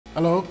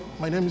Hello,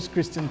 my name is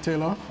Christian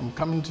Taylor. I'm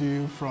coming to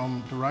you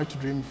from the Right to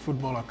Dream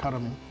Football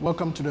Academy.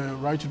 Welcome to the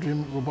Right to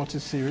Dream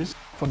Robotics series.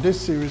 For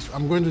this series,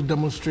 I'm going to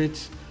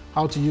demonstrate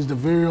how to use the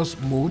various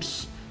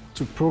modes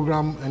to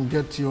program and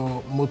get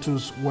your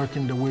motors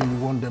working the way you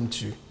want them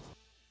to.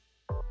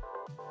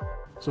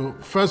 So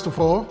first of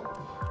all,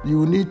 you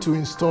will need to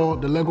install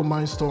the Lego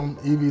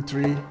Mindstorms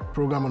Ev3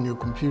 program on your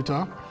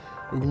computer.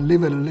 We can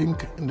leave a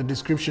link in the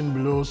description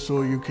below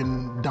so you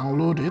can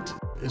download it.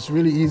 It's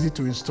really easy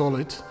to install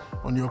it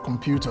on your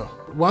computer.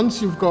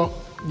 Once you've got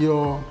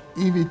your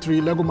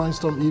Ev3, Lego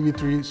Mindstorms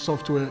Ev3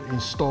 software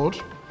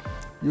installed,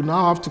 you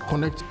now have to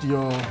connect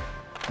your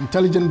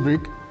intelligent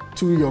brick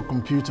to your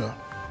computer.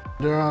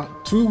 There are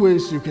two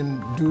ways you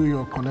can do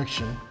your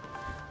connection.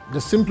 The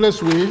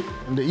simplest way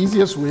and the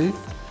easiest way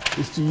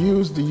is to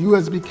use the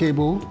USB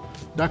cable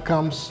that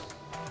comes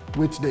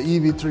with the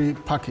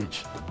Ev3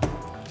 package.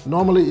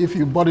 Normally, if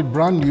you bought it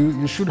brand new,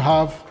 you should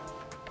have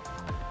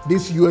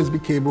this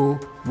USB cable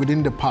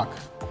within the pack.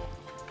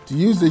 To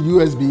use the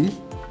USB,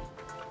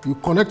 you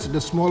connect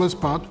the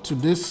smallest part to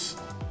this,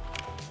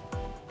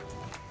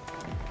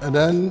 and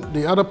then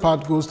the other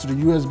part goes to the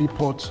USB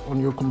port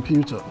on your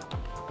computer.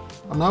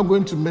 I'm now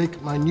going to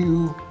make my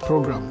new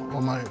program,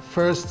 or my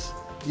first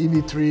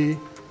Ev3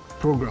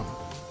 program.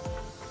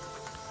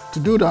 To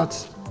do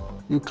that,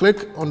 you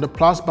click on the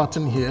plus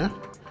button here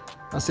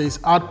that says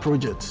Add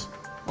Project,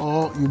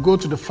 or you go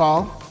to the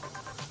File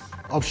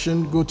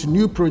option, go to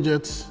New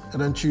Project,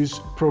 and then choose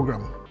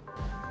Program.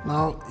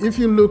 Now, if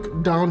you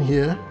look down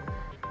here,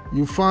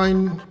 you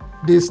find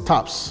these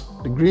tabs: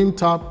 the green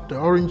tab, the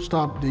orange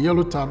tab, the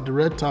yellow tab, the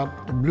red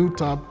tab, the blue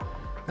tab,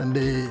 and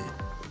the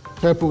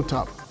purple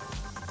tab.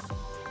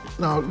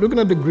 Now, looking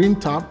at the green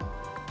tab,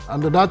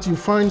 under that you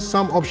find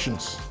some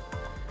options.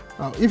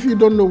 Now, if you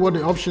don't know what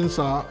the options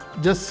are,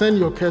 just send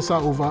your cursor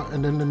over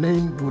and then the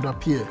name would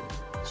appear.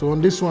 So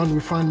on this one,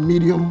 we find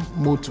medium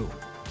motor.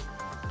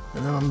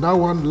 And then on that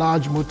one,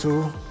 large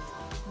motor,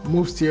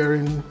 move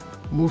steering,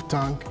 move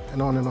tank,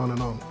 and on and on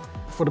and on.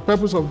 For the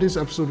purpose of this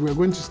episode, we're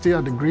going to stay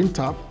at the green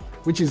tab,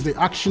 which is the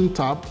action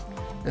tab,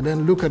 and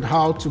then look at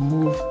how to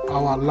move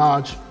our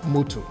large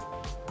motor.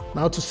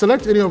 Now, to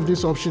select any of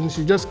these options,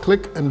 you just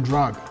click and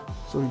drag.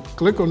 So you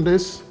click on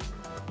this,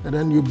 and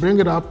then you bring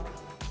it up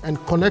and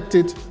connect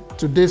it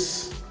to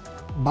this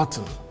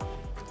button.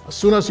 As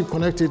soon as you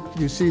connect it,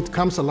 you see it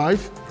comes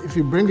alive. If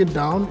you bring it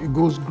down, it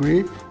goes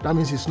gray. That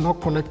means it's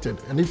not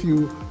connected. And if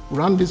you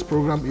run this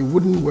program, it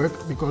wouldn't work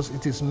because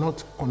it is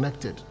not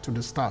connected to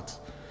the start.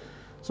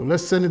 So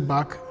let's send it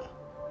back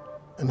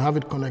and have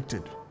it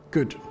connected.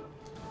 Good.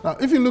 Now,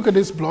 if you look at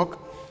this block,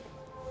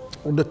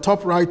 on the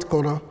top right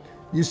corner,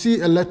 you see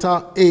a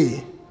letter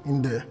A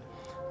in there.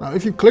 Now,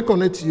 if you click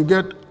on it, you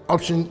get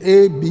option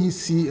A, B,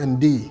 C,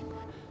 and D.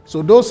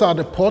 So those are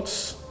the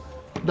ports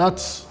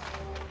that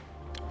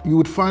you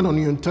would find on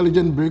your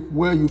intelligent brick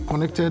where you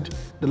connected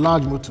the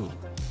large motor.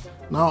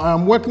 Now, I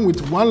am working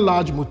with one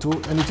large motor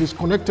and it is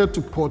connected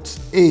to port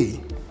A.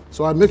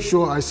 So I make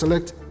sure I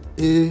select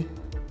A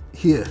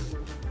here.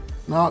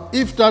 Now,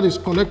 if that is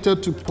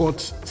connected to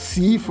port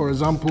C, for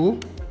example,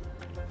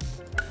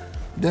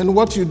 then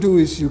what you do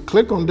is you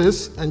click on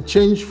this and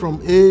change from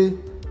A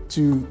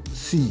to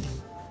C.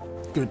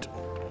 Good.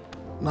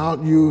 Now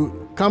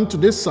you come to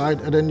this side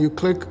and then you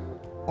click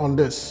on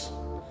this.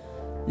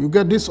 You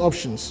get these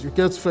options. You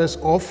get first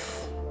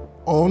off,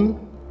 on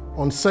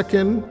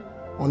second,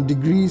 on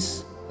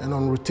degrees, and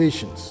on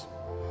rotations.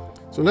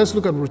 So let's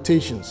look at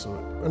rotations. So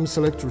let me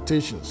select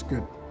rotations.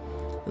 Good.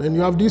 And then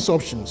you have these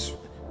options.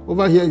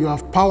 Over here you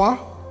have power,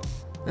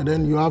 and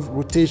then you have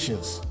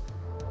rotations.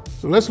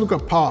 So let's look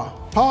at power.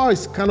 Power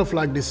is kind of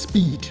like the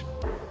speed.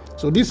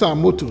 So these are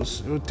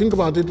motors. You think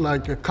about it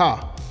like a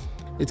car.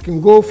 It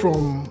can go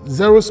from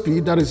 0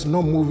 speed, that is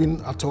not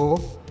moving at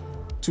all,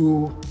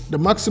 to the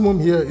maximum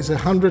here is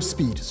 100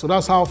 speed. So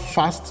that's how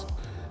fast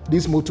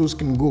these motors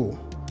can go.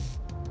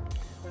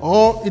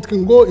 Or it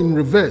can go in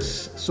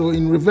reverse. So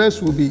in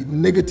reverse will be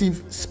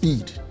negative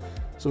speed.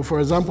 So for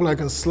example, I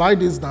can slide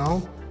this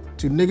down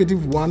to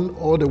 -1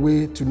 all the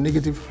way to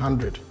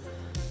 -100.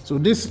 So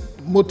these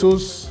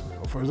motors,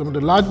 for example,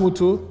 the large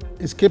motor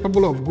is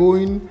capable of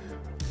going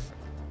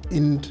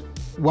in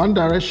one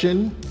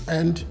direction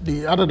and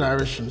the other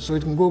direction. So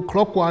it can go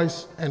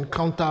clockwise and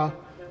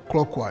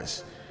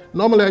counterclockwise.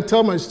 Normally, I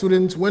tell my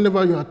students,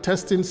 whenever you are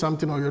testing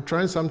something or you're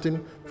trying something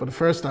for the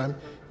first time,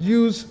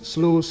 use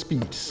slow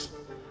speeds.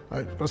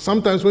 Right? Because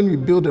sometimes when you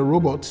build a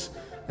robot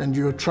and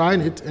you're trying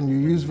it and you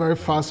use very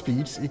fast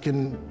speeds, it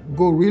can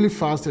go really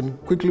fast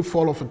and quickly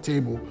fall off a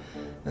table.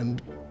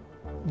 And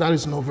that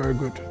is not very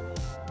good.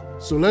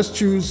 So let's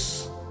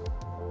choose,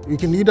 you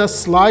can either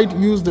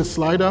use the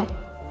slider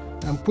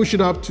and push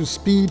it up to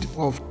speed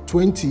of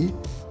 20,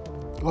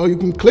 or you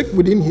can click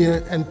within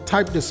here and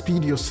type the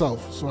speed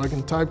yourself. So I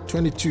can type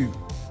 22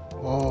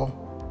 or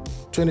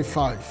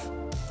 25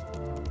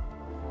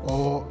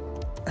 or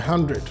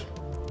 100.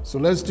 So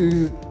let's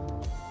do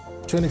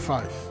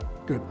 25.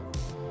 Good.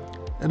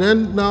 And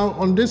then now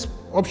on this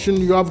option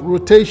you have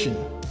rotation.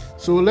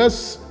 So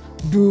let's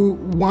do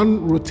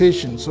 1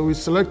 rotation. So we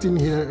select in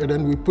here and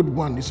then we put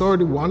 1. It's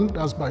already 1,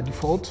 that's by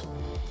default.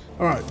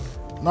 All right,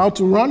 now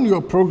to run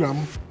your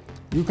program,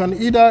 you can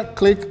either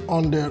click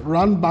on the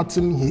run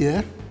button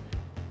here,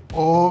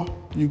 or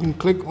you can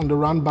click on the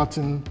run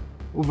button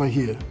over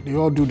here. They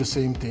all do the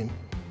same thing.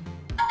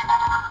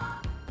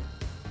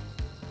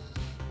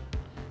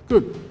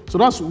 Good, so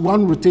that's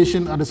 1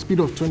 rotation at a speed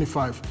of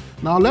 25.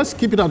 Now let's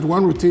keep it at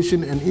 1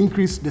 rotation and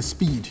increase the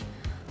speed.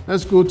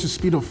 Let's go to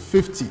speed of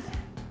 50.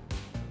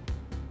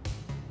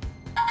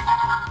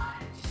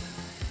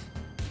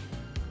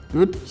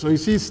 Good, so you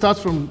see it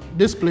starts from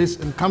this place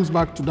and comes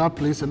back to that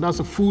place, and that's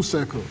a full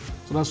circle.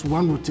 So that's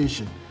 1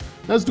 rotation.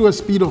 Let's do a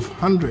speed of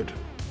 100.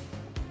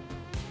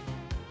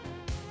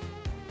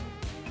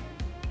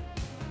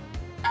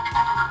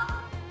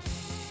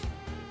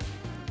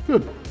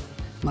 Good.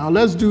 Now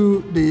let's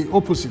do the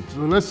opposite.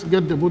 So let's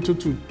get the motor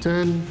to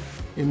turn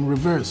in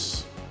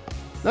reverse.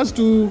 Let's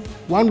do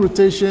 1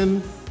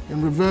 rotation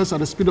in reverse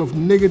at a speed of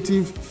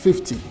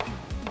 -50.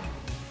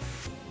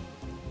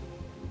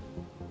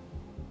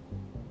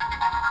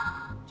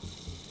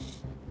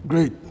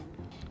 Great.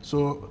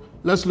 So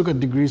let's look at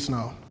degrees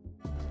now.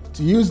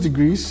 To use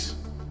degrees,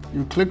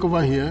 you click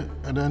over here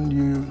and then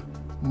you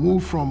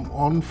move from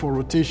on for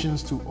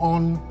rotations to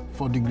on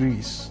for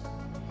degrees.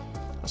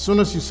 As soon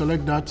as you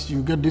select that,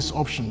 you get these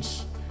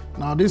options.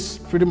 Now this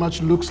pretty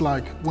much looks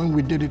like when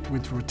we did it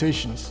with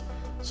rotations.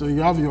 So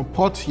you have your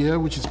port here,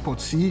 which is port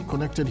C,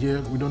 connected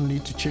here. We don't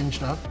need to change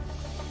that.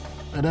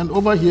 And then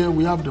over here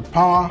we have the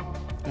power,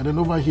 and then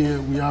over here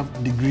we have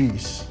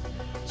degrees.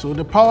 So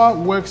the power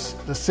works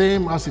the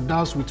same as it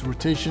does with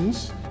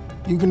rotations.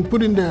 You can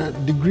put in the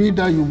degree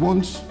that you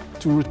want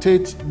to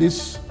rotate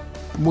this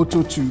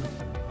motor to.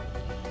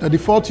 The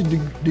default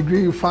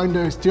degree you find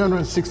there is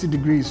 360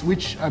 degrees,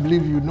 which I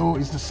believe you know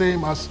is the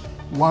same as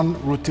 1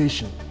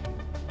 rotation.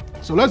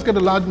 So let's get a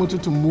large motor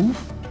to move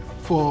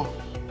for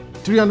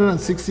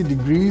 360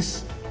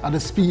 degrees at a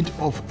speed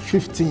of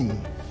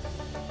 15.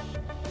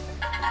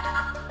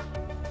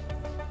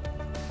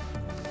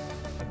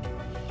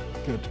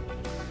 Good.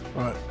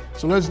 All right,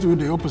 so let's do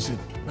the opposite.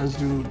 Let's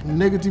do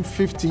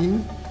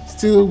 -15,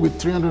 still with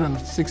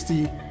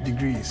 360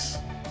 degrees.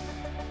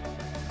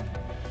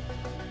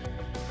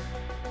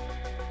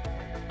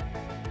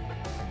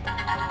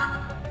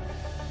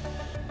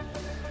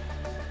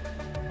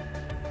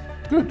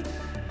 Good.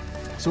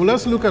 So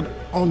let's look at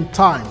on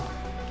time.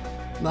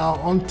 Now,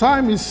 on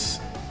time is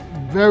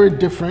very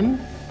different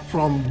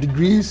from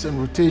degrees and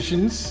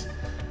rotations,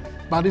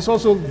 but it's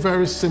also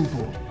very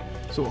simple.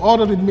 So all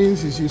that it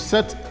means is you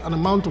set an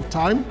amount of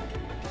time.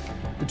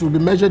 It will be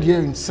measured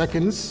here in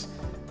seconds,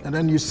 and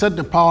then you set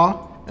the power,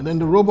 and then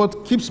the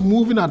robot keeps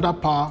moving at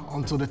that power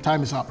until the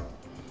time is up.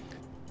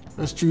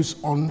 Let's choose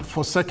on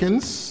for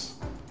seconds.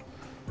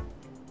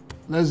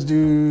 Let's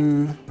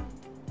do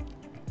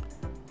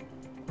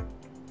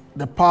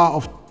the power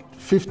of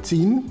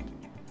 15,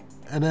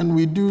 and then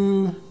we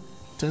do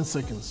 10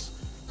 seconds.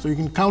 So you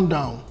can count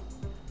down.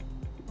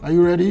 Are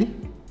you ready?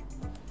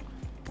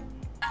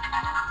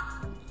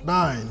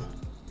 9,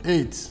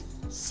 8,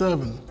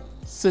 7,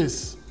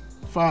 6,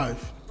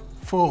 5,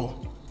 4,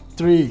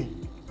 3,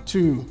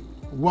 2,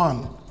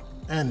 1,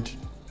 end.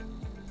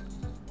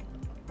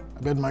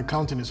 I bet my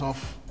counting is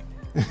off.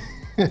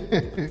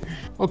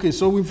 Okay,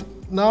 so we've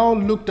now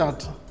looked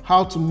at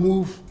how to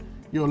move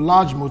your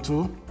large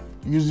motor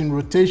using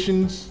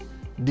rotations,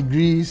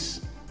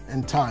 degrees,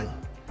 and time.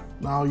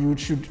 Now you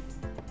should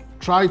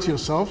try it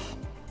yourself.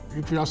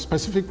 If you have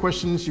specific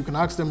questions, you can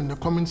ask them in the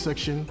comment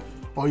section,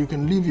 or you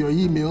can leave your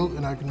email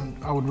and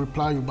I would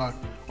reply you back.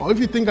 Or if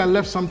you think I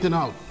left something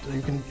out,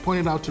 you can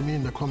point it out to me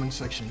in the comment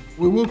section.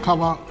 We will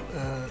cover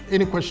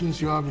any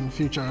questions you have in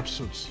future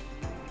episodes.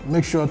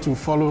 Make sure to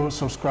follow,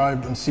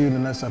 subscribe, and see you in the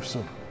next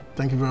episode.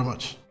 Thank you very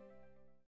much.